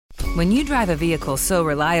When you drive a vehicle so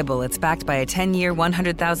reliable it's backed by a 10-year,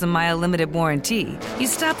 100,000-mile limited warranty, you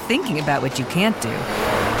stop thinking about what you can't do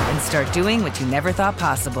and start doing what you never thought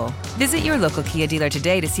possible. Visit your local Kia dealer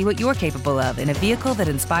today to see what you're capable of in a vehicle that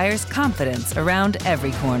inspires confidence around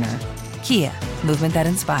every corner. Kia, movement that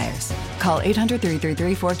inspires. Call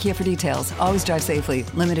 800-333-4KIA for details. Always drive safely.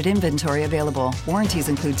 Limited inventory available. Warranties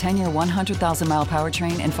include 10-year 100,000-mile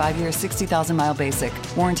powertrain and 5-year 60,000-mile basic.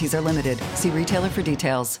 Warranties are limited. See retailer for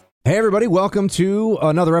details. Hey, everybody. Welcome to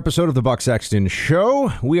another episode of the Buck Sexton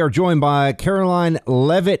Show. We are joined by Karoline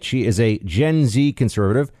Leavitt. She is a Gen Z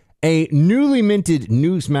conservative, a newly minted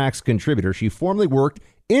Newsmax contributor. She formerly worked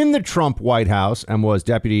in the Trump White House and was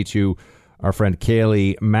deputy to our friend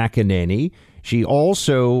Kayleigh McEnany. She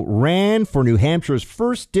also ran for New Hampshire's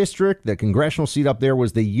 1st district. The congressional seat up there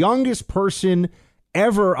was the youngest person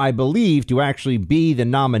ever, I believe, to actually be the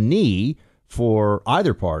nominee for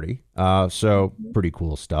either party. So pretty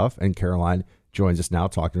cool stuff. And Karoline joins us now,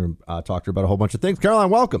 talk to her about a whole bunch of things. Karoline,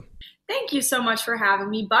 welcome. Thank you so much for having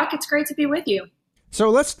me, Buck. It's great to be with you. So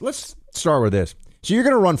let's start with this. So you're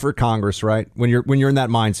going to run for Congress, right? When you're in that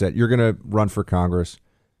mindset, you're going to run for Congress.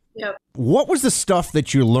 Yep. What was the stuff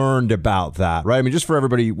that you learned about that, right? I mean, just for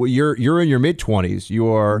everybody, you're in your mid-20s.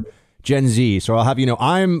 You're Gen Z. So I'll have you know,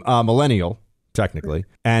 I'm a millennial, technically.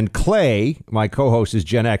 And Clay, my co-host, is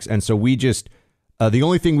Gen X. And so we just, the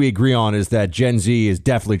only thing we agree on is that Gen Z is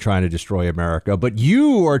definitely trying to destroy America. But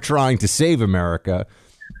you are trying to save America.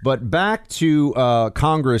 But back to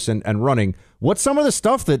Congress and running, what's some of the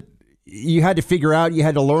stuff that you had to figure out, you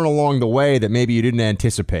had to learn along the way that maybe you didn't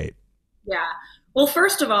anticipate? Yeah. Well,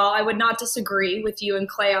 first of all, I would not disagree with you and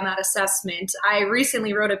Clay on that assessment. I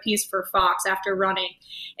recently wrote a piece for Fox after running,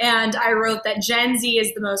 and I wrote that Gen Z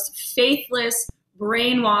is the most faithless,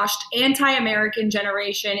 brainwashed, anti-American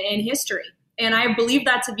generation in history. And I believe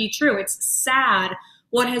that to be true. It's sad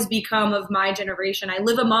what has become of my generation. I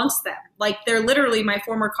live amongst them. Like, they're literally my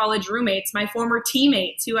former college roommates, my former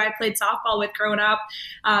teammates who I played softball with growing up.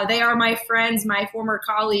 They are my friends, my former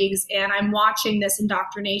colleagues, and I'm watching this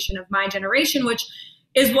indoctrination of my generation, which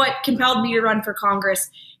is what compelled me to run for Congress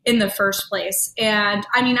in the first place. And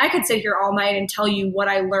I mean, I could sit here all night and tell you what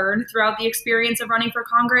I learned throughout the experience of running for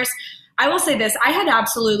Congress. I will say this, I had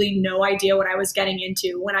absolutely no idea what I was getting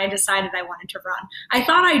into when I decided I wanted to run. I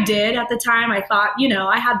thought I did at the time. I thought, you know,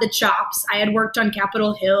 I had the chops. I had worked on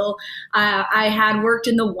Capitol Hill. I had worked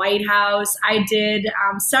in the White House. I did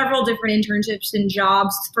several different internships and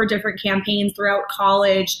jobs for different campaigns throughout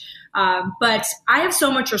college. But I have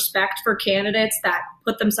so much respect for candidates that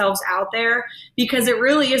put themselves out there, because it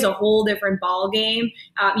really is a whole different ball game.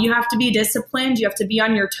 You have to be disciplined. You have to be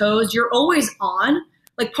on your toes. You're always on.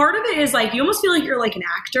 Like, part of it is like, you almost feel like you're like an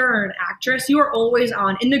actor or an actress. You are always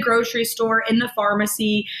on, in the grocery store, in the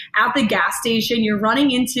pharmacy, at the gas station. You're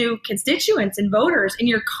running into constituents and voters, and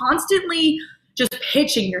you're constantly just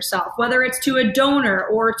pitching yourself, whether it's to a donor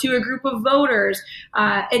or to a group of voters.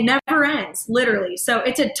 It never ends, literally. So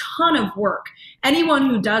it's a ton of work. Anyone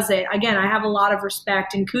who does it, again, I have a lot of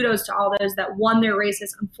respect and kudos to all those that won their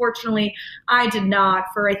races. Unfortunately, I did not,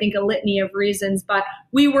 for I think a litany of reasons, but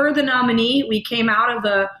we were the nominee. We came out of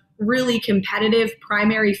a really competitive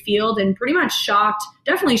primary field and pretty much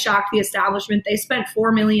definitely shocked the establishment. They spent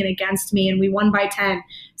 $4 million against me and we won by 10.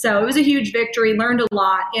 So it was a huge victory, learned a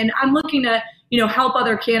lot. And I'm looking to, help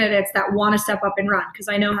other candidates that want to step up and run, because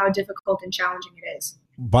I know how difficult and challenging it is.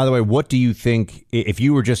 By the way, what do you think, if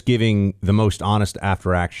you were just giving the most honest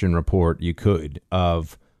after action report you could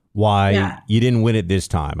of why you didn't win it this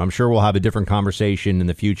time? I'm sure we'll have a different conversation in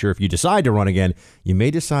the future. If you decide to run again, you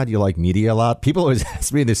may decide you like media a lot. People always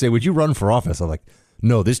ask me, they say, would you run for office? I'm like,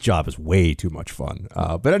 no, this job is way too much fun.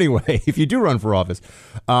 But anyway, if you do run for office,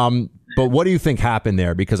 but what do you think happened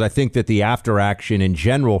there? Because I think that the after action in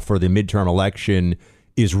general for the midterm election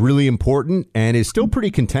is really important and is still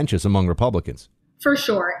pretty contentious among Republicans. For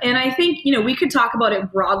sure. And I think, we could talk about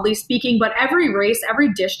it broadly speaking, but every race,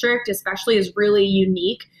 every district especially, is really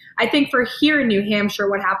unique. I think for here in New Hampshire,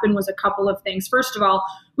 what happened was a couple of things. First of all,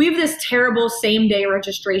 we have this terrible same-day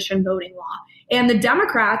registration voting law, and the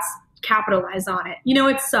Democrats capitalize on it.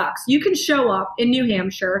 It sucks. You can show up in New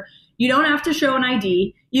Hampshire. You don't have to show an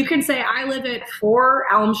ID. You can say, I live at 4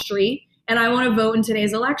 Elm Street and I want to vote in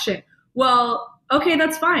today's election. Well, okay,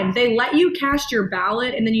 that's fine. They let you cast your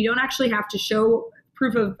ballot, and then you don't actually have to show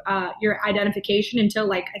proof of your identification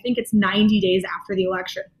until I think it's 90 days after the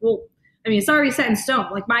election. Well, I mean, it's already set in stone.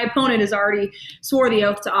 My opponent has already swore the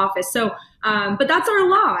oath to office. So, but that's our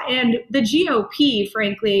law. And the GOP,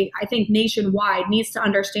 frankly, I think nationwide needs to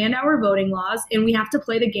understand our voting laws, and we have to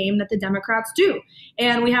play the game that the Democrats do.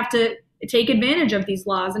 And we have to take advantage of these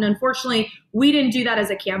laws. And unfortunately, we didn't do that as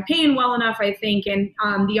a campaign well enough, I think, and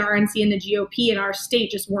the RNC and the GOP in our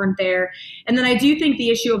state just weren't there. And then I do think the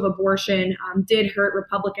issue of abortion did hurt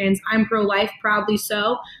Republicans. I'm pro-life, proudly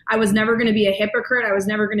so. I was never going to be a hypocrite. I was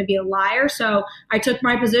never going to be a liar. So I took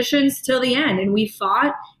my positions till the end, and we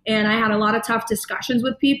fought. And I had a lot of tough discussions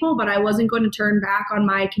with people, but I wasn't going to turn back on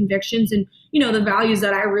my convictions and, the values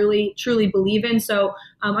that I really, truly believe in. So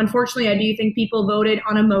unfortunately, I do think people voted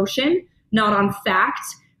on emotion, not on fact.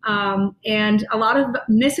 And a lot of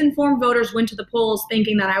misinformed voters went to the polls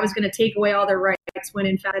thinking that I was going to take away all their rights, when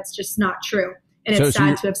in fact it's just not true. And it's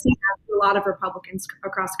sad to have seen that for a lot of Republicans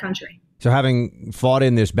across the country. So having fought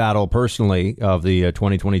in this battle personally of the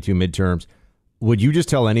 2022 midterms, would you just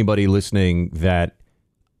tell anybody listening that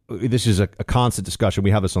this is a constant discussion?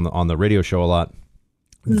 We have this on the radio show a lot,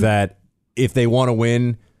 that if they want to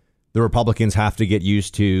win, the Republicans have to get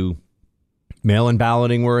used to mail-in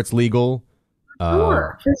balloting where it's legal,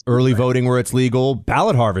 early voting where it's legal,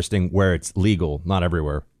 ballot harvesting where it's legal, not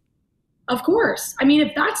everywhere. Of course. I mean,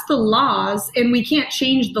 if that's the laws and we can't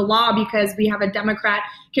change the law because we have a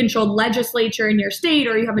Democrat-controlled legislature in your state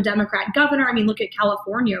or you have a Democrat governor. I mean, look at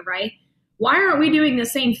California, right? Why aren't we doing the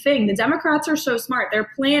same thing? The Democrats are so smart. They're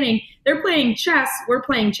playing chess. We're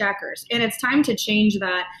playing checkers. And it's time to change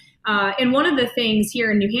that. And one of the things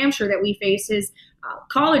here in New Hampshire that we face is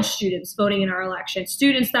college students voting in our election,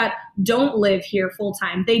 students that don't live here full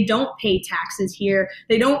time. They don't pay taxes here.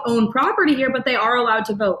 They don't own property here, but they are allowed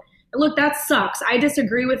to vote. And look, that sucks. I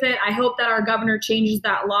disagree with it. I hope that our governor changes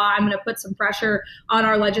that law. I'm going to put some pressure on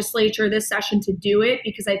our legislature this session to do it,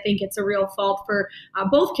 because I think it's a real fault for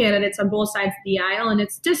both candidates on both sides of the aisle. And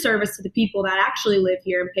it's disservice to the people that actually live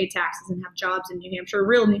here and pay taxes and have jobs in New Hampshire,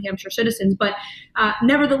 real New Hampshire citizens. But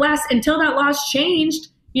nevertheless, until that law's changed,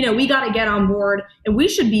 we got to get on board, and we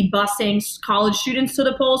should be busing college students to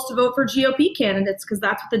the polls to vote for GOP candidates, because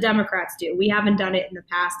that's what the Democrats do. We haven't done it in the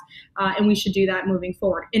past, and we should do that moving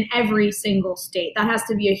forward in every single state. That has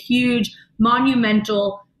to be a huge,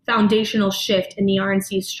 monumental, foundational shift in the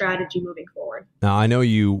RNC's strategy moving forward. Now, I know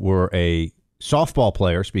you were a softball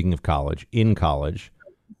player, speaking of college, in college.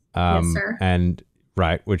 Yes, sir. And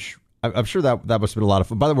right, which I'm sure that must have been a lot of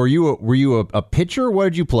fun. By the way, were you a pitcher? What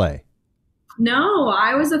did you play? No,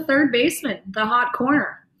 I was a third baseman, the hot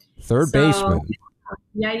corner. Third baseman.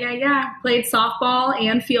 Yeah. Played softball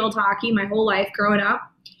and field hockey my whole life growing up.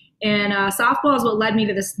 And softball is what led me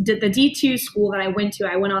to the D2 school that I went to.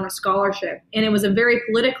 I went on a scholarship, and it was a very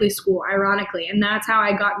politically school, ironically. And that's how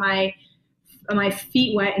I got my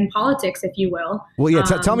feet wet in politics, if you will. Well, yeah,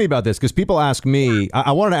 tell me about this, because people ask me,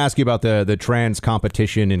 I wanted to ask you about the trans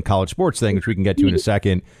competition in college sports thing, which we can get to in a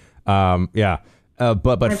second.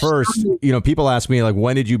 But first, people ask me, like,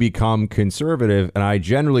 when did you become conservative? And I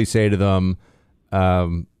generally say to them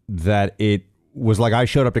that it was like I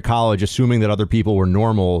showed up to college assuming that other people were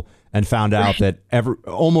normal and found out that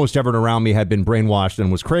almost everyone around me had been brainwashed and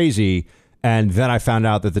was crazy. And then I found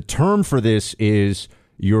out that the term for this is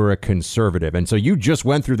you're a conservative. And so you just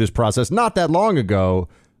went through this process not that long ago.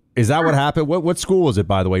 Is that what happened? What school was it,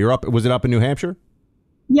 by the way? Was it up in New Hampshire?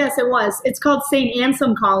 Yes, it was. It's called St.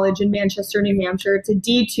 Ansem College in Manchester, New Hampshire. It's a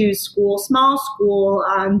D2 school, small school,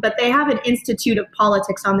 but they have an Institute of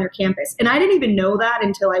Politics on their campus. And I didn't even know that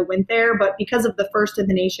until I went there. But because of the first in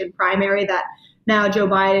the nation primary that now Joe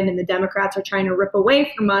Biden and the Democrats are trying to rip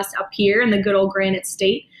away from us up here in the good old Granite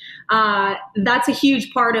State, that's a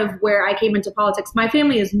huge part of where I came into politics. My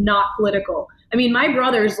family is not political. I mean, my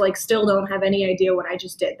brothers still don't have any idea what I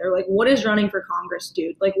just did. They're like, what is running for Congress,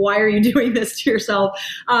 dude? Like, why are you doing this to yourself?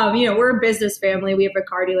 We're a business family. We have a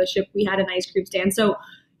car dealership. We had an ice cream stand. So,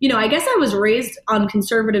 I guess I was raised on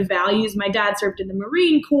conservative values. My dad served in the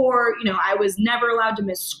Marine Corps. I was never allowed to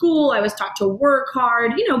miss school. I was taught to work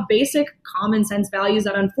hard, basic common sense values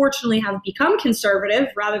that unfortunately have become conservative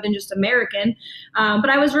rather than just American. But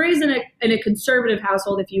I was raised in a conservative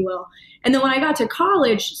household, if you will. And then when I got to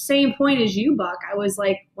college, same point as you, Buck, I was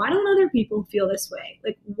like, why don't other people feel this way?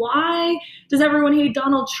 Like, why does everyone hate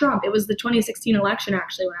Donald Trump? It was the 2016 election,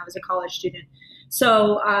 actually, when I was a college student.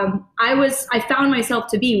 So I found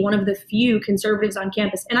myself to be one of the few conservatives on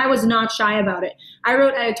campus, and I was not shy about it. I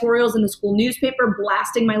wrote editorials in the school newspaper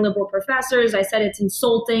blasting my liberal professors. I said it's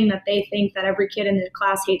insulting that they think that every kid in the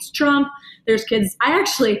class hates Trump. There's kids.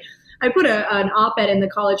 I put an op-ed in the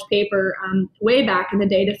college paper way back in the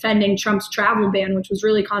day defending Trump's travel ban, which was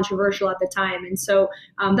really controversial at the time. And so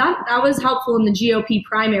that was helpful in the GOP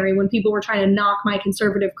primary when people were trying to knock my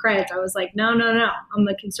conservative creds. I was like, no, I'm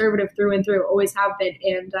a conservative through and through, always have been.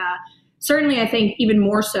 And certainly I think even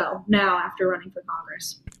more so now after running for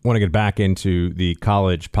Congress. I want to get back into the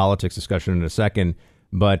college politics discussion in a second,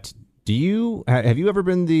 but have you ever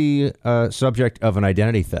been the subject of an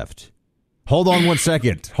identity theft? Hold on one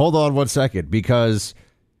second, because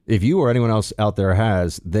if you or anyone else out there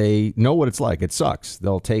has, they know what it's like. It sucks.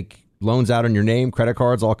 They'll take loans out on your name, credit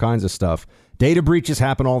cards, all kinds of stuff. Data breaches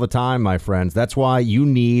happen all the time, my friends. That's why you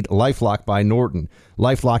need LifeLock by Norton.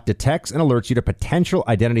 LifeLock detects and alerts you to potential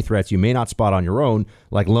identity threats you may not spot on your own,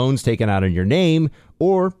 like loans taken out in your name,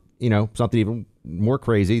 or, something even more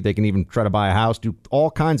crazy. They can even try to buy a house, do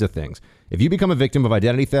all kinds of things. If you become a victim of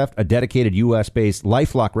identity theft, a dedicated U.S.-based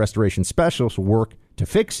LifeLock restoration specialist will work to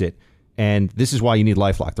fix it. And this is why you need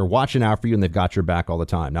LifeLock. They're watching out for you, and they've got your back all the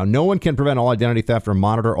time. Now, no one can prevent all identity theft or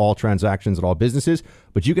monitor all transactions at all businesses,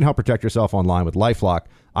 but you can help protect yourself online with LifeLock.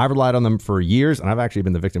 I've relied on them for years, and I've actually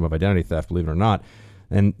been the victim of identity theft, believe it or not.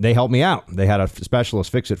 And they helped me out. They had a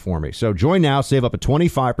specialist fix it for me. So join now. Save up to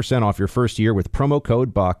 25% off your first year with promo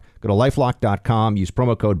code BUCK. Go to LifeLock.com, use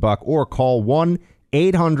promo code BUCK, or call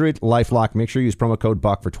 1-800-LifeLock. Make sure you use promo code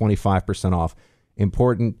BUCK for 25% off.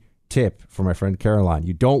 Important tip for my friend Karoline.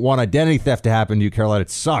 You don't want identity theft to happen to you, Karoline. It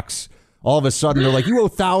sucks. All of a sudden, they're like, you owe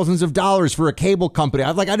thousands of dollars for a cable company.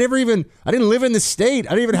 I didn't live in the state.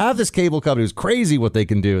 I didn't even have this cable company. It was crazy what they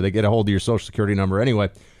can do. They get a hold of your social security number.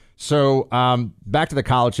 Anyway, so back to the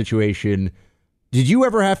college situation. Did you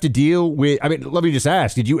ever have to deal with, let me just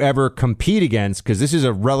ask, did you ever compete against, because this is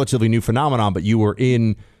a relatively new phenomenon, but you were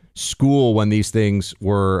in school when these things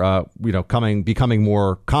were, becoming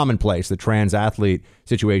more commonplace, the trans athlete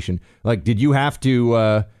situation. Like, did you have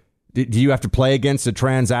to play against a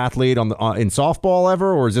trans athlete in softball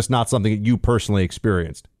ever, or is this not something that you personally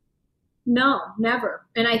experienced? No, never.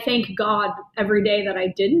 And I thank God every day that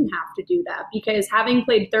I didn't have to do that, because having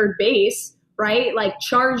played third base, right, like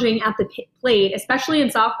charging at the plate, especially in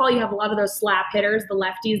softball, you have a lot of those slap hitters, the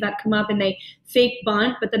lefties that come up and they fake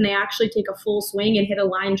bunt, but then they actually take a full swing and hit a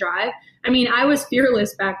line drive. I was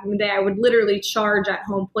fearless back in the day. I would literally charge at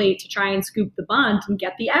home plate to try and scoop the bunt and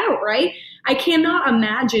get the out, right? I cannot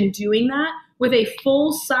imagine doing that with a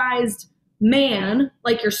full-sized man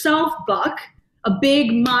like yourself, Buck, a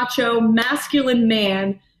big, macho, masculine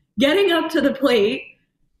man getting up to the plate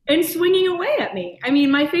and swinging away at me.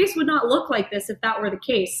 My face would not look like this if that were the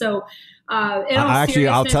case. So,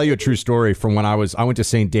 I'll tell you a true story from when I went to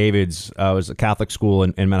St. David's. It was a Catholic school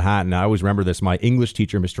in Manhattan. I always remember this. My English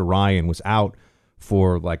teacher, Mr. Ryan, was out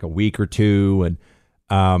for like a week or two.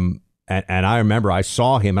 And I remember I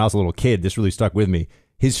saw him. I was a little kid. This really stuck with me.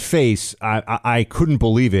 His face, I couldn't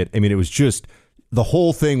believe it. It was just, the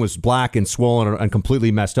whole thing was black and swollen and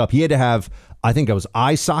completely messed up. He had to have, I think it was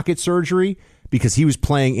eye socket surgery, because he was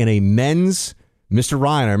playing in a men's, Mr.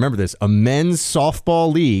 Ryan, I remember this, a men's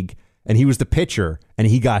softball league, and he was the pitcher, and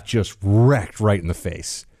he got just wrecked right in the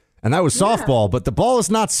face. And that was softball, but the ball is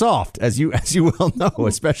not soft, as you well know,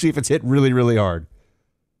 especially if it's hit really, really hard.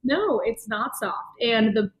 No, it's not soft.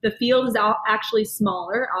 And the field is actually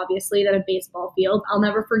smaller, obviously, than a baseball field. I'll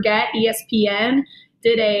never forget ESPN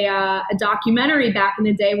did a documentary back in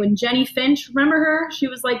the day when Jenny Finch, remember her? She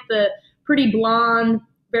was like the pretty blonde,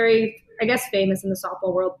 very, I guess, famous in the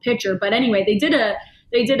softball world pitcher. But anyway, they did a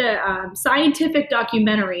scientific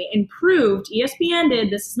documentary and proved, ESPN did,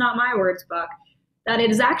 this is not my words, Buck, that it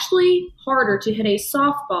is actually harder to hit a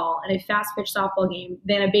softball in a fast pitch softball game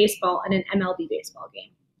than a baseball in an MLB baseball game.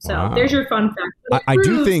 So There's your fun fact. I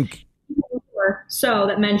do think so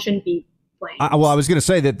that men shouldn't be playing. I was going to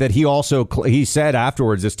say that he said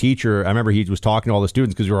afterwards, this teacher, I remember he was talking to all the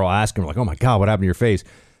students because we were all asking, like, oh my God, what happened to your face?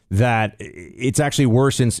 That it's actually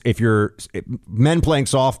worse if you're men playing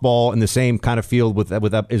softball in the same kind of field with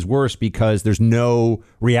that is worse because there's no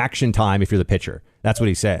reaction time if you're the pitcher. That's what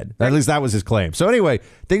he said. At least that was his claim. So anyway,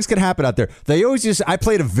 things can happen out there. I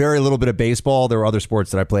played a very little bit of baseball. There were other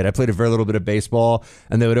sports that I played. I played a very little bit of baseball,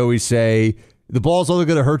 and they would always say, the ball's only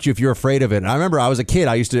going to hurt you if you're afraid of it. And I remember I was a kid.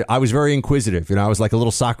 I was very inquisitive. I was like a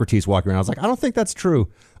little Socrates walking around. I was like, I don't think that's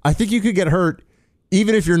true. I think you could get hurt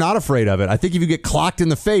even if you're not afraid of it. I think if you get clocked in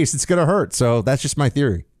the face, it's going to hurt. So that's just my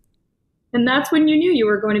theory. And that's when you knew you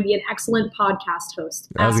were going to be an excellent podcast host.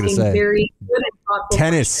 I was going to say. Very good and thoughtful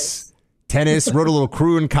Tennis, wrote a little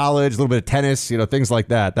crew in college, a little bit of tennis, things like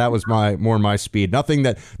that. That was more my speed. Nothing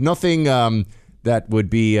that would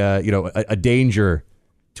be, a danger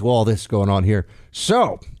to all this going on here.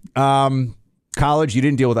 So, college, you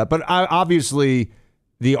didn't deal with that. But obviously,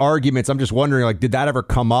 the arguments, I'm just wondering, did that ever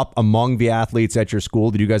come up among the athletes at your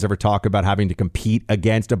school? Did you guys ever talk about having to compete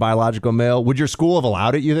against a biological male? Would your school have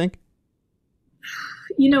allowed it, you think?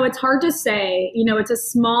 It's hard to say. It's a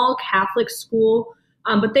small Catholic school,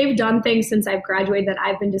 But they've done things since I've graduated that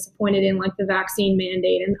I've been disappointed in, like the vaccine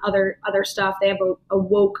mandate and other stuff. They have a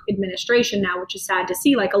woke administration now, which is sad to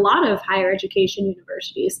see, like a lot of higher education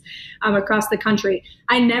universities across the country.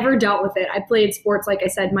 I never dealt with it. I played sports, like I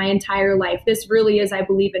said, my entire life. This really is, I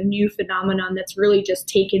believe, a new phenomenon that's really just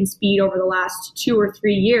taken speed over the last 2 or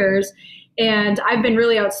 3 years. And I've been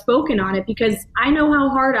really outspoken on it because I know how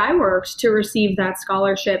hard I worked to receive that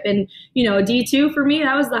scholarship. And, D2 for me,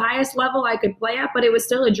 that was the highest level I could play at, but it was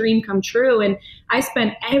still a dream come true. And I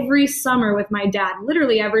spent every summer with my dad,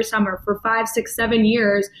 literally every summer for 5, 6, 7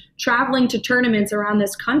 years, traveling to tournaments around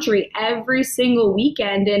this country every single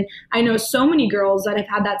weekend. And I know so many girls that have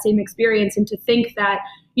had that same experience, and to think that,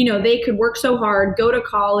 they could work so hard, go to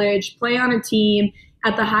college, play on a team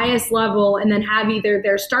at the highest level, and then have either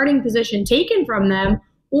their starting position taken from them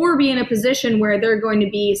or be in a position where they're going to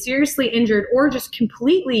be seriously injured or just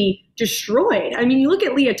completely destroyed. I mean, you look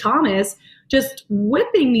at Leah Thomas just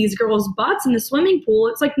whipping these girls' butts in the swimming pool.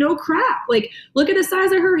 It's like no crap. Like, look at the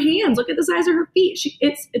size of her hands. Look at the size of her feet.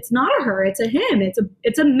 It's not a her. It's a him.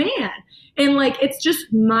 It's a man. And like, it's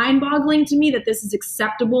just mind-boggling to me that this is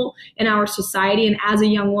acceptable in our society. And as a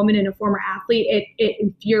young woman and a former athlete, it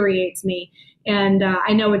infuriates me. And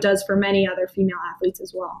I know it does for many other female athletes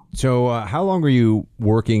as well. So how long were you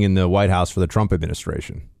working in the White House for the Trump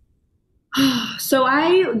administration? So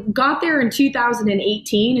I got there in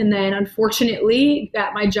 2018, and then unfortunately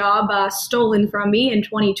got my job stolen from me in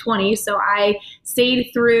 2020. So I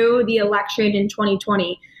stayed through the election in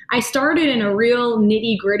 2020. I started in a real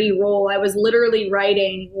nitty-gritty role. I was literally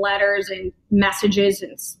writing letters and messages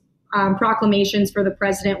and proclamations for the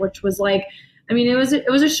president, which was like, I mean, it was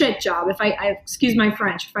a shit job, if I excuse my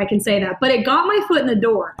French, if I can say that. But it got my foot in the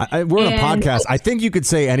door. We're on a podcast. I think you could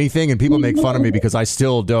say anything, and people make fun of me because I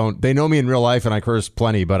still don't. They know me in real life, and I curse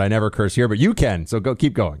plenty, but I never curse here. But you can, so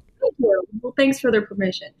keep going. Thank you. Well, thanks for the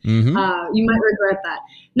permission. Mm-hmm. You might regret that.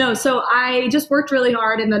 No, so I just worked really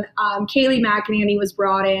hard, and then Kayleigh McEnany was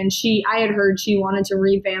brought in. I had heard she wanted to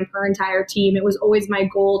revamp her entire team. It was always my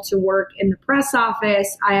goal to work in the press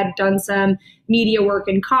office. I had done some media work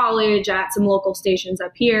in college at some local stations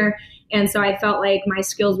up here, and so I felt like my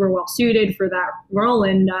skills were well suited for that role.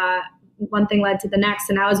 And one thing led to the next,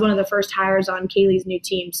 and I was one of the first hires on Kayleigh's new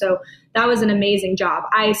team. So that was an amazing job.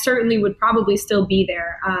 I certainly would probably still be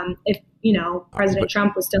there if President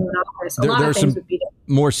Trump was still in office. A lot of things would be there.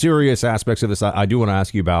 More serious aspects of this I do want to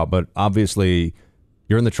ask you about, but obviously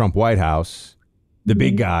you're in the Trump White House. The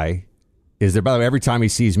big guy is there. By the way, every time he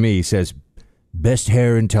sees me, he says, "Best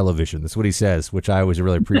hair in television." That's what he says, which I always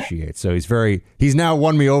really appreciate. So he's now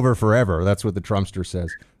won me over forever. That's what the Trumpster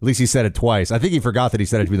says. At least he said it twice. I think he forgot that he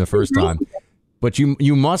said it to me the first time. But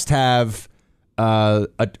you must have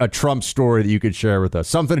a Trump story that you could share with us.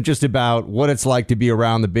 Something just about what it's like to be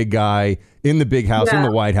around the big guy in the big house, in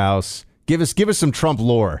the White House. Give us some Trump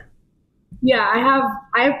lore. Yeah,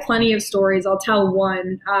 I have plenty of stories. I'll tell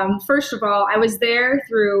one. First of all, I was there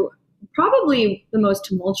through probably the most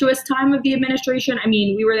tumultuous time of the administration. I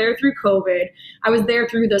mean, we were there through COVID. I was there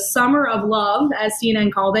through the summer of love, as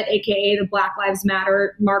CNN called it, aka the Black Lives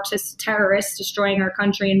Matter Marxist terrorists destroying our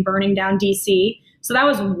country and burning down DC. So that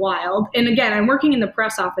was wild. And again, I'm working in the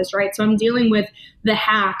press office, right? So I'm dealing with the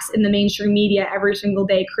hacks in the mainstream media every single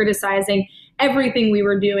day, criticizing everything we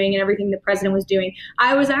were doing and everything the president was doing.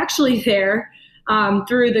 I was actually there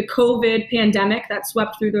through the COVID pandemic that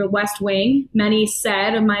swept through the West Wing. Many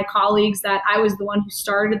said of my colleagues that I was the one who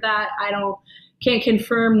started that. Can't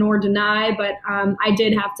confirm nor deny, but I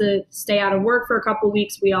did have to stay out of work for a couple of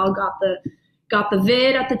weeks. We all got the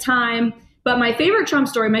vid at the time. But my favorite Trump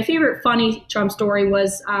story, my favorite funny Trump story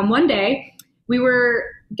was one day we were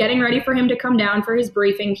getting ready for him to come down for his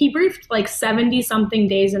briefing. He briefed like 70 something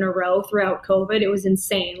days in a row throughout COVID. It was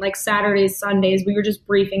insane. Like Saturdays, Sundays, we were just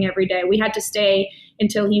briefing every day. We had to stay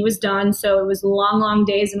until he was done. So it was long, long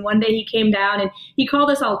days. And one day he came down and he called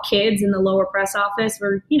us all kids in the lower press office.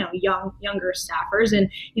 We're, younger staffers. And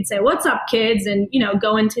he'd say, "What's up, kids?" And,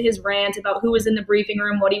 go into his rant about who was in the briefing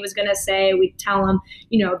room, what he was going to say. We'd tell him,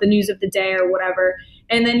 the news of the day or whatever.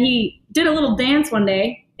 And then he did a little dance one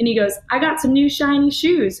day. And he goes, "I got some new shiny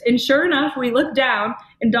shoes." And sure enough, we looked down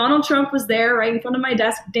and Donald Trump was there right in front of my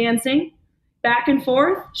desk dancing back and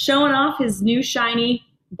forth, showing off his new shiny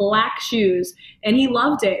black shoes. And he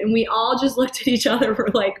loved it. And we all just looked at each other. We're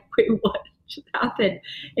like, "Wait, what just happened?"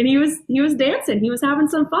 And he was dancing. He was having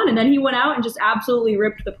some fun. And then he went out and just absolutely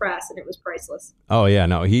ripped the press. And it was priceless. Oh, yeah.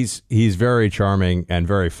 No, he's very charming and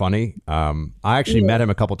very funny. I actually met him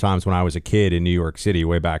a couple times when I was a kid in New York City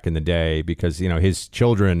way back in the day because, his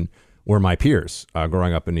children were my peers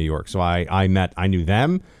growing up in New York. So I knew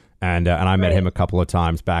them. And I met him a couple of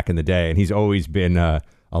times back in the day, and he's always been a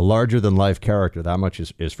larger-than-life character. That much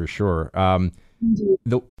is for sure.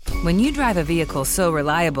 When you drive a vehicle so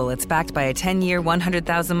reliable it's backed by a 10-year,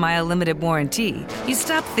 100,000-mile limited warranty, you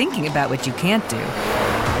stop thinking about what you can't do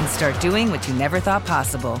and start doing what you never thought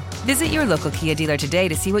possible. Visit your local Kia dealer today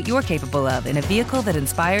to see what you're capable of in a vehicle that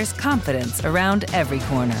inspires confidence around every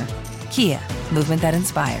corner. Kia, movement that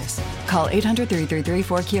inspires. Call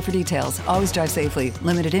 800-333-4KIA for details. Always drive safely.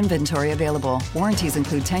 Limited inventory available. Warranties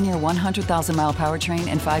include 10-year 100,000-mile powertrain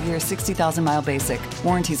and 5-year 60,000-mile basic.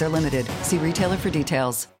 Warranties are limited. See retailer for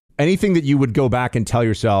details. Anything that you would go back and tell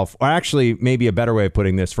yourself, or actually maybe a better way of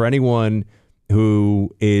putting this, for anyone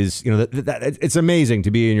who is, it's amazing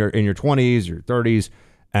to be in your 20s, your 30s,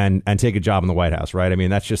 and take a job in the White House, right? I mean,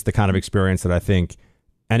 that's just the kind of experience that I think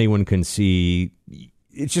anyone can see.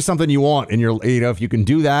 It's just something you want, and if you can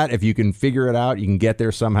do that, if you can figure it out, you can get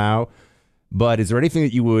there somehow. But is there anything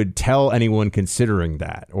that you would tell anyone considering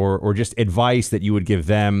that, or just advice that you would give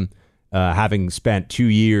them, having spent 2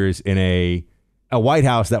 years in a White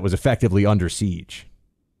House that was effectively under siege?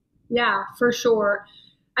 Yeah, for sure.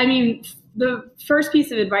 I mean, the first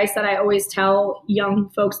piece of advice that I always tell young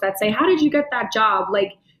folks that say, how did you get that job?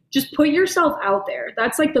 Like, just put yourself out there.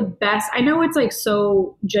 That's like the best. I know it's like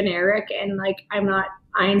so generic, and like I'm not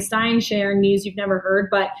Einstein sharing news you've never heard,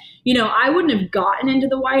 but I wouldn't have gotten into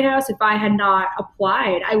the White House if I had not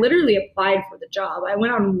applied. I literally applied for the job. I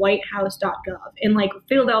went on whitehouse.gov and like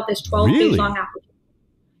filled out this 12-page long application.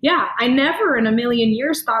 Yeah, I never in a million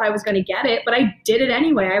years thought I was going to get it, but I did it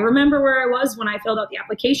anyway. I remember where I was when I filled out the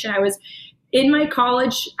application. I was in my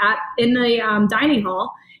college in the dining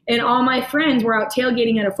hall, and all my friends were out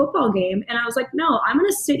tailgating at a football game. And I was like, no, I'm going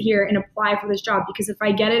to sit here and apply for this job, because if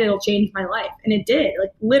I get it, it'll change my life. And it did, like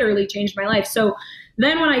literally changed my life. So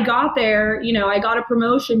then when I got there, I got a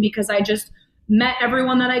promotion because I just met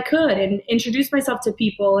everyone that I could and introduced myself to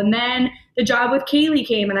people. And then the job with Kaylee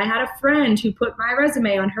came, and I had a friend who put my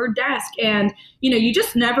resume on her desk. And, you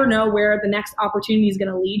just never know where the next opportunity is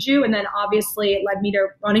going to lead you. And then obviously it led me to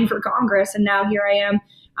running for Congress. And now here I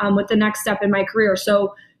am with the next step in my career.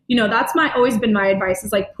 So that's always been my advice,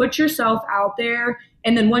 is like, put yourself out there.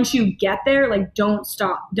 And then once you get there, like, don't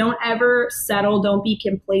stop. Don't ever settle. Don't be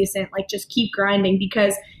complacent. Like, just keep grinding,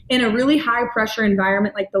 because in a really high pressure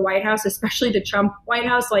environment like the White House, especially the Trump White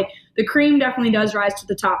House, like the cream definitely does rise to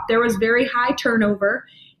the top. There was very high turnover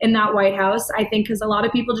in that White House, I think, because a lot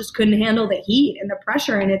of people just couldn't handle the heat and the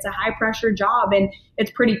pressure, and it's a high pressure job and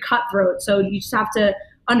it's pretty cutthroat. So you just have to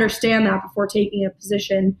understand that before taking a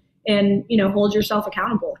position and, hold yourself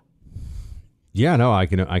accountable. Yeah, no, I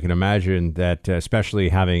can imagine that, especially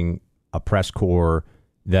having a press corps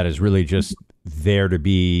that is really just there to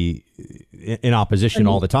be in opposition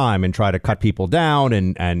all the time and try to cut people down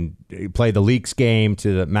and play the leaks game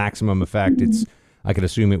to the maximum effect. I could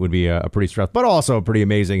assume it would be a pretty stressful, but also a pretty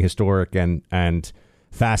amazing, historic and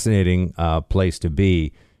fascinating place to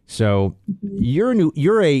be. So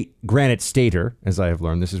you're a Granite Stater, as I have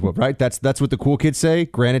learned. This is what, right? That's what the cool kids say,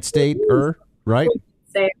 Granite Stater, right?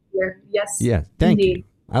 Say it here. Yes. Yeah. Thank you.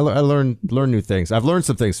 I learn new things. I've learned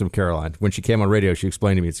some things from Karoline. When she came on radio, she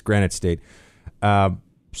explained to me it's Granite State.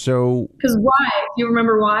 So. Because why? Do you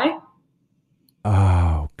remember why?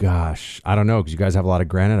 Oh gosh, I don't know. Because you guys have a lot of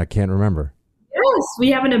granite. I can't remember. Yes,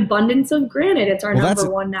 we have an abundance of granite. It's our number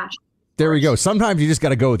one national. There we go. Sometimes you just got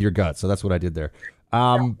to go with your gut. So that's what I did there.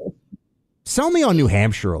 Sell me on New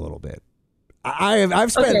Hampshire a little bit.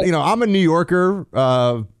 I've spent, I'm a New Yorker,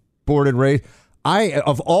 born and raised.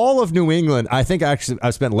 Of all of New England, I think actually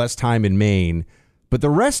I've spent less time in Maine, but the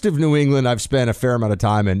rest of New England, I've spent a fair amount of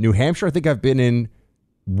time in. New Hampshire, I think I've been in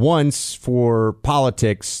once for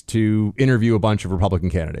politics to interview a bunch of Republican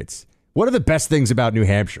candidates. What are the best things about New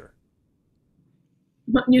Hampshire?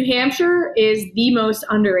 New Hampshire is the most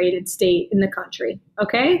underrated state in the country.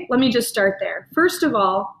 Okay, let me just start there. First of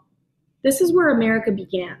all, this is where America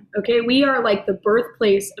began. Okay, we are like the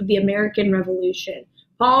birthplace of the American Revolution.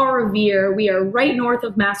 Paul Revere, we are right north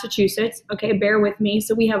of Massachusetts. Okay, bear with me.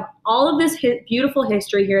 So we have all of this beautiful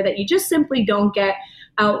history here that you just simply don't get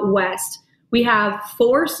out west. We have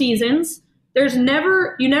 4 seasons. You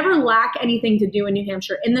never lack anything to do in New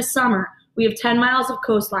Hampshire. In the summer, we have 10 miles of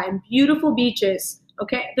coastline, beautiful beaches.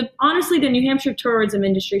 Okay. Honestly, the New Hampshire tourism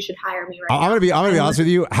industry should hire me right now. I'm gonna be honest with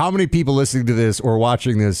you. How many people listening to this or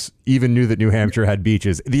watching this even knew that New Hampshire had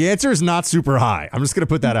beaches? The answer is not super high. I'm just gonna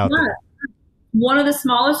put that out there. One of the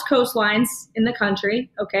smallest coastlines in the country.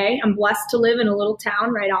 Okay. I'm blessed to live in a little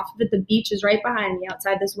town right off of it. The beach is right behind me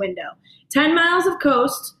outside this window. 10 miles of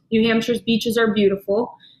coast. New Hampshire's beaches are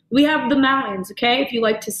beautiful. We have the mountains. Okay. If you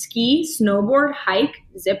like to ski, snowboard, hike,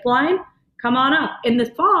 zip line, come on up. In the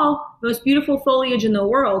fall, most beautiful foliage in the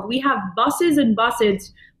world. We have buses and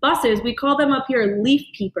buses. We call them up here leaf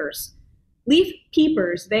peepers. Leaf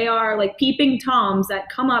peepers. They are like peeping toms that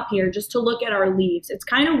come up here just to look at our leaves. It's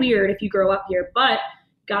kind of weird if you grow up here, but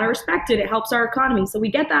gotta respect it. It helps our economy. So we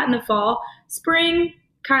get that in the fall. Spring,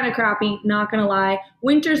 kind of crappy, not gonna lie.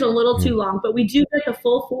 Winter's a little too long, but we do get the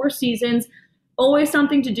full 4 seasons. Always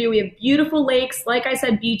something to do. We have beautiful lakes. Like I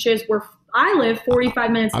said, beaches. I live 45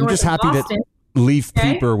 minutes north of Boston. I'm just happy that leaf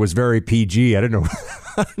peeper was very PG. I didn't know,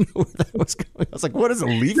 where that was going. I was like, what is a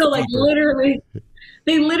leaf peeper? Like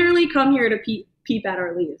they literally come here to peep at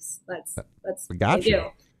our leaves. That's what they do.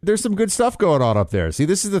 There's some good stuff going on up there. See,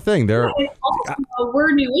 this is the thing.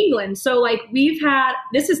 We're New England, so like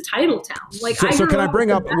this is Titletown. Like, so can I bring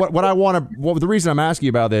up what I want to? Well, the reason I'm asking you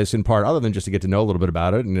about this, in part, other than just to get to know a little bit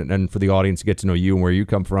about it, and for the audience to get to know you and where you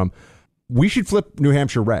come from, we should flip New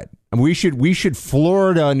Hampshire red. And we should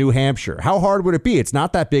Florida, New Hampshire. How hard would it be? It's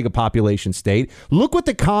not that big a population state. Look what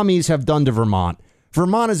the commies have done to Vermont.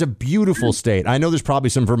 Vermont is a beautiful state. I know there's probably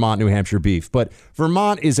some Vermont, New Hampshire beef, but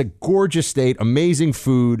Vermont is a gorgeous state, amazing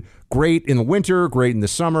food, great in the winter, great in the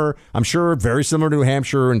summer. I'm sure very similar to New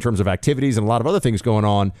Hampshire in terms of activities and a lot of other things going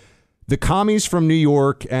on. The commies from New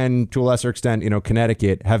York and to a lesser extent,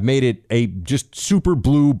 Connecticut have made it a just super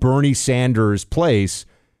blue Bernie Sanders place.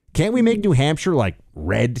 Can't we make New Hampshire like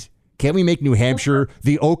red? Can't we make New Hampshire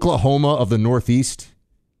the Oklahoma of the Northeast?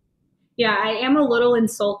 Yeah, I am a little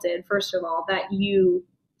insulted, first of all, that you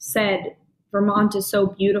said Vermont is so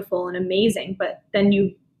beautiful and amazing, but then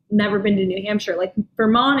you've never been to New Hampshire. Like,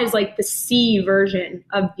 Vermont is like the C version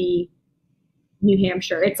of the New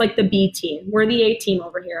Hampshire. It's like the B team. We're the A team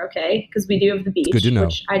over here, okay? Because we do have the beach, good to know.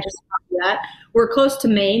 Which I just taught you that. We're close to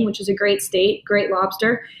Maine, which is a great state, great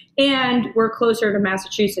lobster, and we're closer to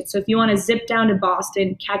Massachusetts. So if you want to zip down to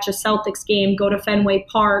Boston, catch a Celtics game, go to Fenway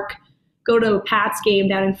Park, go to a Pats game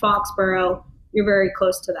down in Foxborough, you're very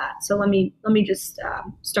close to that. So let me just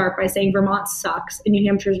start by saying Vermont sucks and New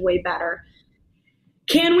Hampshire's way better.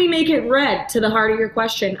 Can we make it red, to the heart of your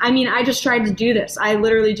question? I mean, I just tried to do this. I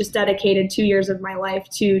literally just dedicated 2 years of my life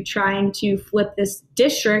to trying to flip this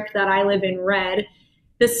district that I live in red.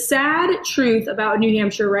 The sad truth about New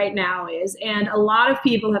Hampshire right now is, and a lot of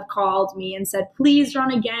people have called me and said, please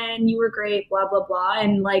run again, you were great, blah, blah, blah.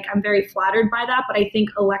 And like, I'm very flattered by that, but I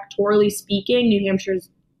think electorally speaking, New Hampshire's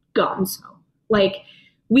gone so. Like,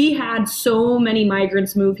 we had so many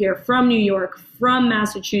migrants move here from New York, from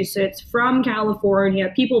Massachusetts, from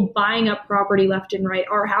California, people buying up property left and right.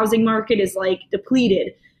 Our housing market is like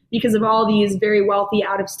depleted because of all these very wealthy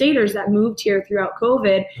out-of-staters that moved here throughout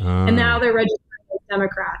COVID. And now they're registered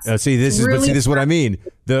Democrats. This is what I mean.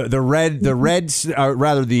 The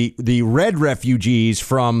red refugees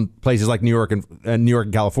from places like New York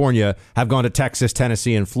and California have gone to Texas,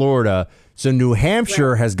 Tennessee, and Florida. So New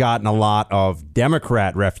Hampshire has gotten a lot of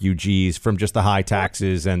Democrat refugees from just the high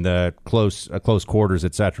taxes and the close quarters,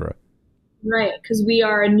 etc. Right, because we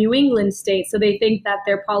are a New England state, so they think that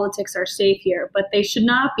their politics are safe here, but they should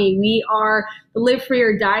not be. We are the live free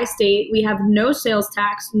or die state. We have no sales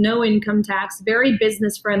tax, no income tax, very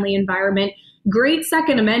business-friendly environment, great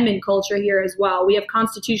Second Amendment culture here as well. We have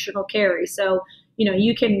constitutional carry, so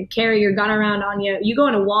you can carry your gun around on you. You go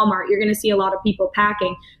into Walmart, you're going to see a lot of people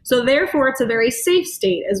packing. So therefore, it's a very safe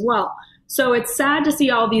state as well. So it's sad to see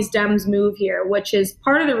all these Dems move here, which is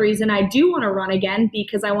part of the reason I do want to run again,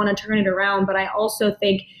 because I want to turn it around. But I also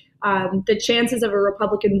think the chances of a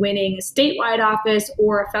Republican winning a statewide office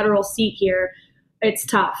or a federal seat here, it's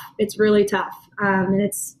tough. It's really tough. And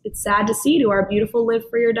it's sad to see to our beautiful live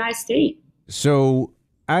free or die state. So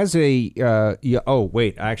as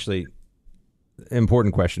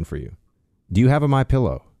important question for you. Do you have a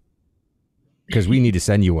MyPillow? Because we need to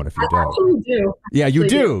send you one if you don't. I actually do. Yeah, you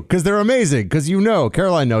do, because they're amazing. Because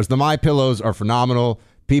Karoline knows the MyPillows are phenomenal.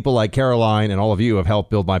 People like Karoline and all of you have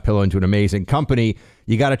helped build MyPillow into an amazing company.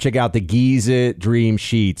 You got to check out the Giza Dream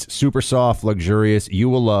Sheets. Super soft, luxurious. You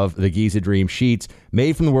will love the Giza Dream Sheets.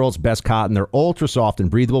 Made from the world's best cotton. They're ultra soft and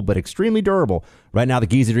breathable, but extremely durable. Right now, the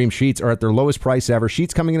Giza Dream Sheets are at their lowest price ever.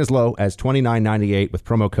 Sheets coming in as low as $29.98 with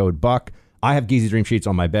promo code BUCK. I have Giza Dream Sheets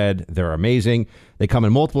on my bed. They're amazing. They come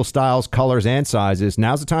in multiple styles, colors, and sizes.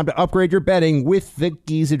 Now's the time to upgrade your bedding with the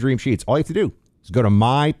Giza Dream Sheets. All you have to do is go to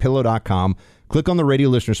mypillow.com, click on the radio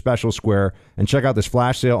listener special square, and check out this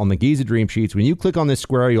flash sale on the Giza Dream Sheets. When you click on this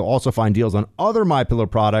square, you'll also find deals on other MyPillow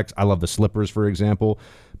products. I love the slippers, for example.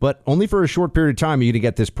 But only for a short period of time are you to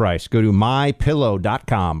get this price. Go to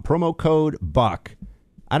mypillow.com, promo code BUCK.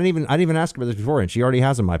 I didn't even ask her this before, and she already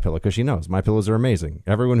has a MyPillow because she knows MyPillows are amazing.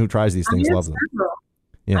 Everyone who tries these things loves them.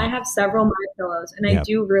 Yeah. I have several MyPillows, and I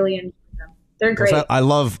do really enjoy them. They're great.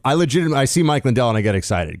 I see Mike Lindell and I get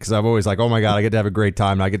excited because I'm always like, oh my God, I get to have a great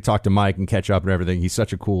time. And I get to talk to Mike and catch up and everything. He's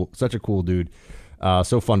such a cool dude.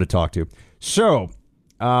 So fun to talk to. So,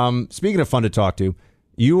 speaking of fun to talk to,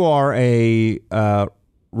 you are a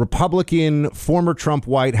Republican, former Trump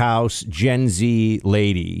White House Gen Z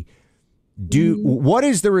lady.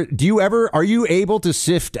 Are you able to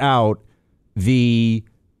sift out the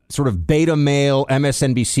sort of beta male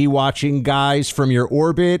MSNBC watching guys from your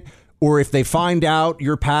orbit? Or if they find out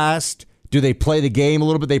your past, do they play the game a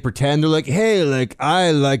little bit? They pretend they're like, hey, like, I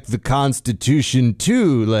like the Constitution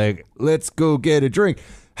too. Like, let's go get a drink.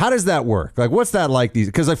 How does that work? Like, what's that like?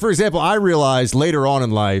 Because, like, for example, I realized later on in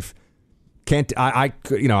life,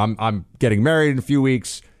 I'm getting married in a few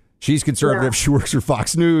weeks. She's conservative. Yeah. She works for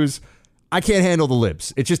Fox News. I can't handle the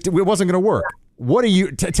libs. It wasn't going to work. Yeah. What do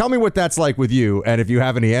you tell me what that's like with you? And if you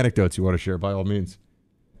have any anecdotes you want to share, by all means.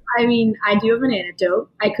 I mean, I do have an anecdote.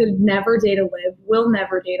 I could never date a lib, will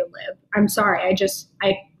never date a lib. I'm sorry. I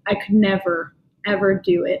could never, ever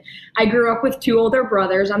do it. I grew up with 2 older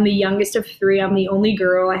brothers. I'm the youngest of 3. I'm the only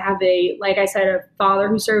girl. I have like I said, a father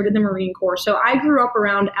who served in the Marine Corps. So I grew up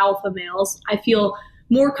around alpha males. I feel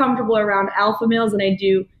more comfortable around alpha males than I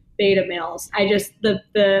do beta males.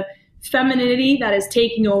 The femininity that is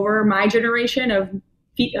taking over my generation of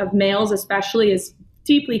males especially is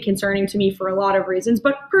deeply concerning to me for a lot of reasons,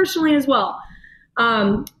 but personally as well.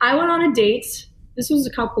 I went on a date. This was a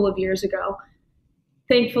couple of years ago.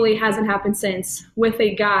 Thankfully, hasn't happened since, with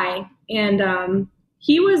a guy. And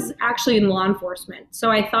he was actually in law enforcement. So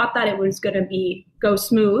I thought that it was going to go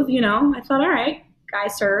smooth. You know, I thought, all right, guy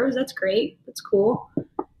serves. That's great. That's cool.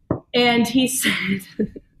 And he said,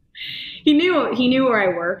 he knew where I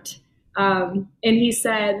worked. And he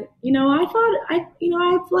said,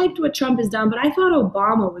 I've liked what Trump has done, but I thought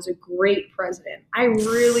Obama was a great president. I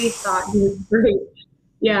really thought he was great.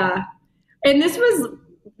 Yeah. And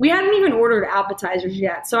we hadn't even ordered appetizers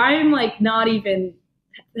yet. So I'm like not even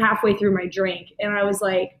halfway through my drink. And I was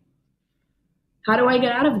like, how do I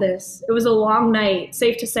get out of this? It was a long night.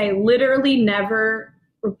 Safe to say, literally never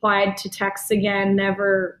replied to texts again.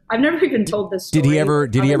 I've never even told this story.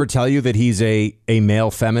 Did he ever tell you that he's a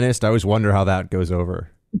male feminist? I always wonder how that goes over.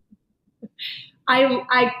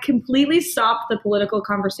 I completely stopped the political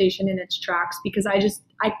conversation in its tracks because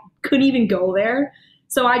I couldn't even go there.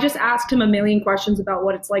 So I just asked him a million questions about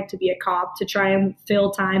what it's like to be a cop, to try and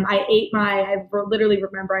fill time. I literally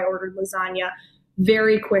remember I ordered lasagna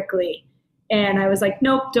very quickly. And I was like,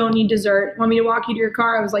 nope, don't need dessert. Want me to walk you to your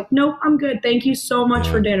car? I was like, nope, I'm good. Thank you so much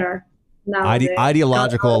for dinner.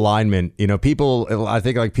 Ideological alignment. You know,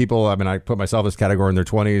 I put myself in this category in their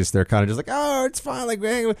 20s. They're kind of just like, oh, it's fine. Like,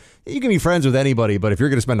 man, you can be friends with anybody. But if you're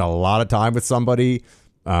going to spend a lot of time with somebody,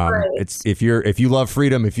 right. It's if you love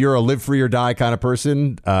freedom, if you're a live free or die kind of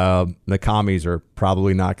person, the commies are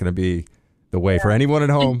probably not going to be the way for anyone at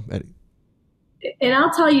home. And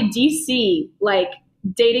I'll tell you, DC, like,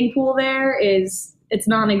 dating pool there it's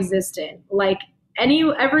non-existent. Like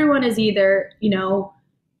everyone is either,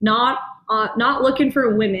 not looking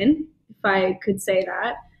for women, if I could say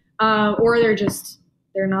that, or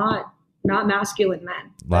they're not masculine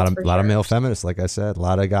men. A lot of male feminists, like I said, a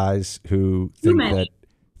lot of guys who think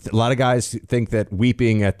that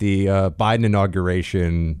weeping at the Biden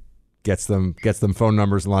inauguration gets them phone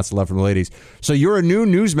numbers and lots of love from the ladies. So you're a new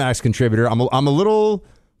Newsmax contributor. I'm a little.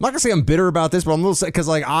 I'm not gonna say I'm bitter about this, but I'm a little sad because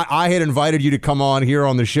like I had invited you to come on here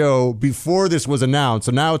on the show before this was announced.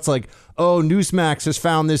 So now it's like, oh, Newsmax has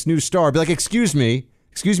found this new star. Be like, excuse me,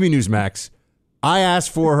 Newsmax. I asked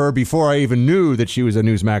for her before I even knew that she was a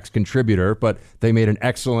Newsmax contributor, but they made an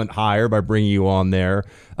excellent hire by bringing you on there.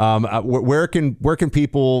 Where can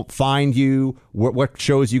people find you? What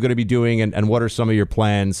shows are you going to be doing, and what are some of your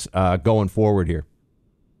plans going forward here?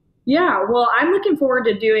 Yeah, well, I'm looking forward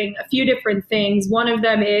to doing a few different things. One of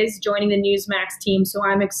them is joining the Newsmax team, so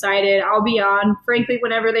I'm excited. I'll be on, frankly,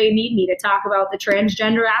 whenever they need me to talk about the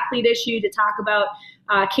transgender athlete issue, to talk about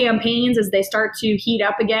campaigns as they start to heat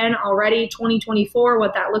up again already, 2024,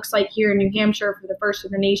 what that looks like here in New Hampshire for the first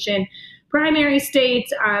of the nation primary state,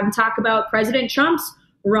 talk about President Trump's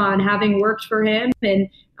run, having worked for him, and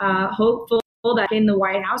hopeful that in the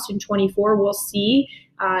White House in 24, we'll see.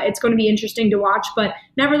 It's going to be interesting to watch, but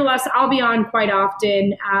nevertheless, I'll be on quite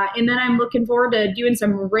often. And then I'm looking forward to doing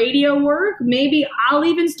some radio work. Maybe I'll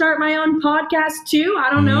even start my own podcast too.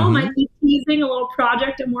 I don't know. Might be teasing a little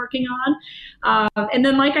project I'm working on. And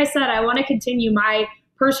then, like I said, I want to continue my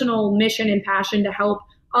personal mission and passion to help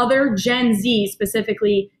other Gen Z,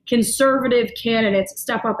 specifically conservative candidates,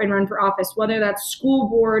 step up and run for office, whether that's school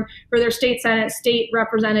board, for their state senate, state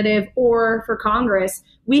representative, or for Congress.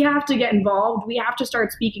 We have to get involved. We have to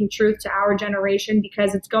start speaking truth to our generation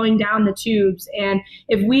because it's going down the tubes. And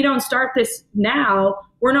if we don't start this now,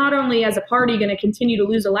 we're not only as a party going to continue to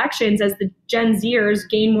lose elections as the Gen Zers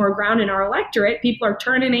gain more ground in our electorate. People are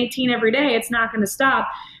turning 18 every day. It's not going to stop.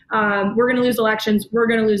 We're going to lose elections. We're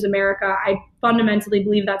going to lose America. I fundamentally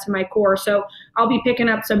believe that to my core. So I'll be picking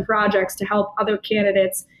up some projects to help other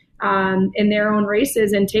candidates in their own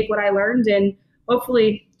races and take what I learned and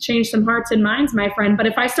hopefully change some hearts and minds, my friend. But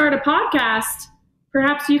if I start a podcast,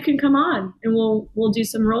 perhaps you can come on and we'll do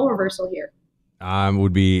some role reversal here. I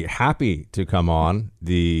would be happy to come on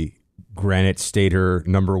the Granite Stater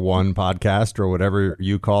 #1 podcast or whatever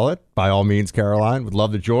you call it. By all means, Karoline, would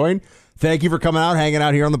love to join. Thank you for coming out, hanging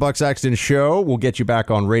out here on the Buck Sexton Show. We'll get you back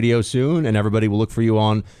on radio soon, and everybody will look for you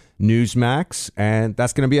on Newsmax. And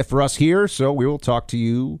that's going to be it for us here. So we will talk to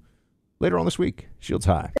you later on this week. Shields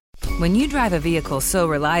high. When you drive a vehicle so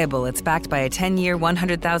reliable it's backed by a 10-year,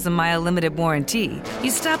 100,000-mile limited warranty,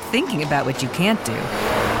 you stop thinking about what you can't do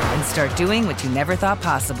and start doing what you never thought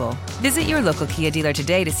possible. Visit your local Kia dealer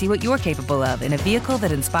today to see what you're capable of in a vehicle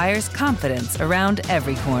that inspires confidence around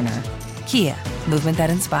every corner. Kia, movement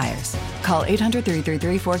that inspires. Call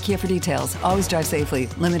 800-333-4KIA for details. Always drive safely.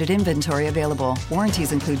 Limited inventory available.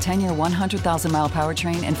 Warranties include 10-year 100,000-mile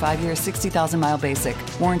powertrain and 5-year 60,000-mile basic.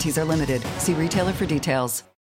 Warranties are limited. See retailer for details.